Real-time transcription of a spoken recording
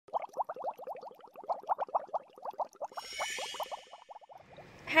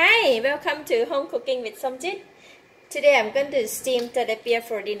Hi, welcome to Home Cooking with Somjit. Today I'm going to steam tilapia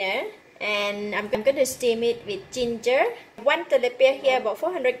for dinner, and I'm going to steam it with ginger. One tilapia here, about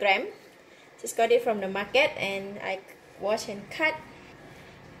 400 gram. Just got it from the market and I wash and cut.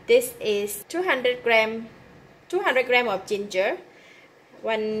 This is 200 gram of ginger,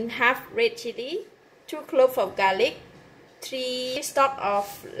 1/2 red chili, 2 cloves of garlic, 3 stalks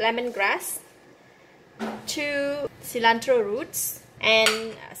of lemongrass, 2 cilantro roots,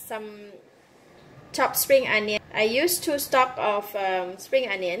 and some chopped spring onion. I use 2 stalks of spring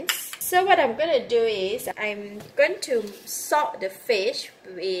onions. So what I'm going to do is I'm going to salt the fish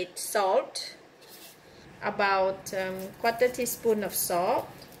with salt, about 1/4 teaspoon of salt.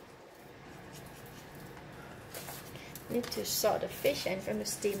 Need to salt the fish. I'm going to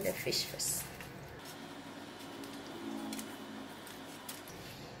steam the fish first.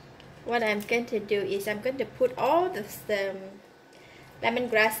 What I'm going to do is I'm going to put all the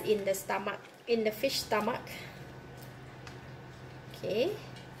lemongrass in the stomach, in the fish stomach. Okay.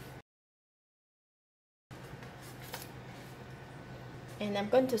 And I'm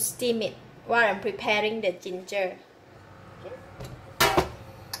going to steam it while I'm preparing the ginger. Okay.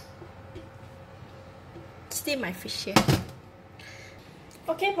 Steam my fish here.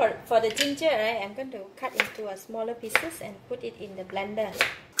 Okay, for the ginger, I'm going to cut into smaller pieces and put it in the blender.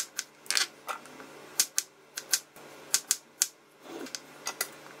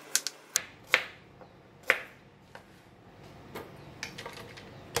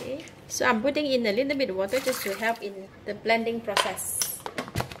 So I'm putting in a little bit of water just to help in the blending process.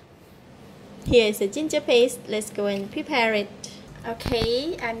 Here is the ginger paste. Let's go and prepare it.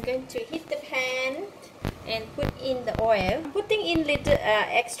 Okay, I'm going to heat the pan and put in the oil. I'm putting in little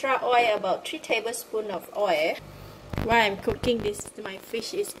extra oil, about 3 tablespoons of oil. While I'm cooking this, my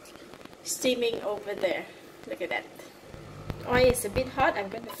fish is steaming over there. Look at that. Oil is a bit hot. I'm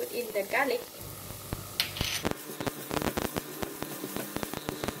going to put in the garlic.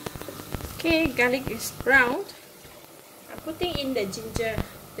 Okay, garlic is browned. I'm putting in the ginger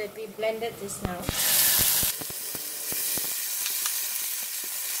that we blended just now.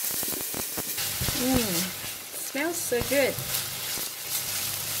 Smells so good.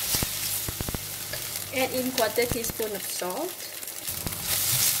 Add in 1/4 teaspoon of salt.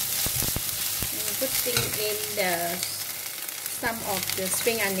 And putting in some of the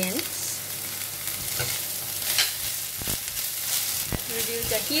spring onions. Reduce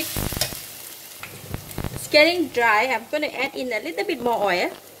the heat. Getting dry, I'm going to add in a little bit more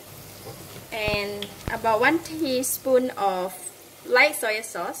oil and about 1 teaspoon of light soy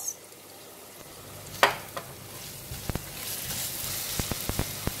sauce.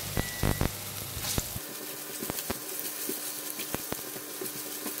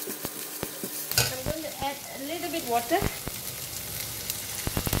 I'm going to add a little bit water.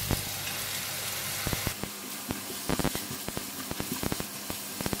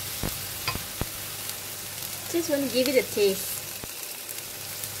 Just want to give it a taste.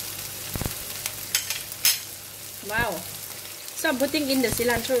 Wow. So I'm putting in the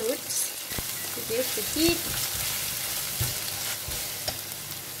cilantro roots. Reduce the heat.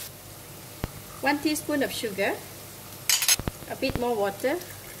 1 teaspoon of sugar. A bit more water.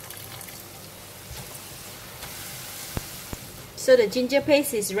 So the ginger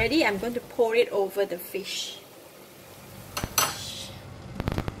paste is ready. I'm going to pour it over the fish.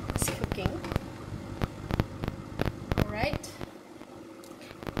 It's cooking.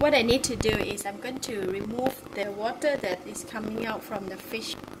 What I need to do is I'm going to remove the water that is coming out from the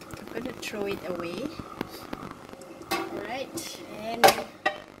fish. I'm going to throw it away. Alright, and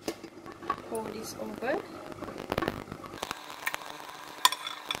pour this over.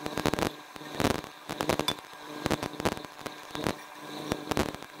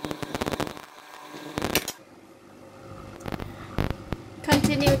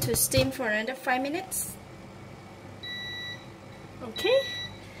 Continue to steam for another 5 minutes. Okay.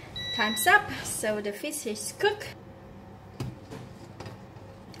 Time's up, so the fish is cooked.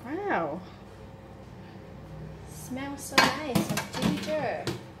 Wow, smells so nice of ginger.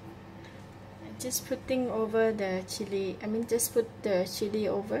 I'm just putting over the chili. Just put the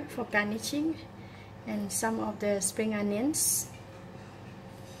chili over for garnishing, and some of the spring onions.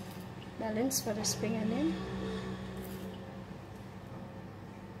 Balance for the spring onion.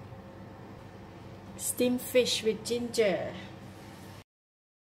 Steamed fish with ginger.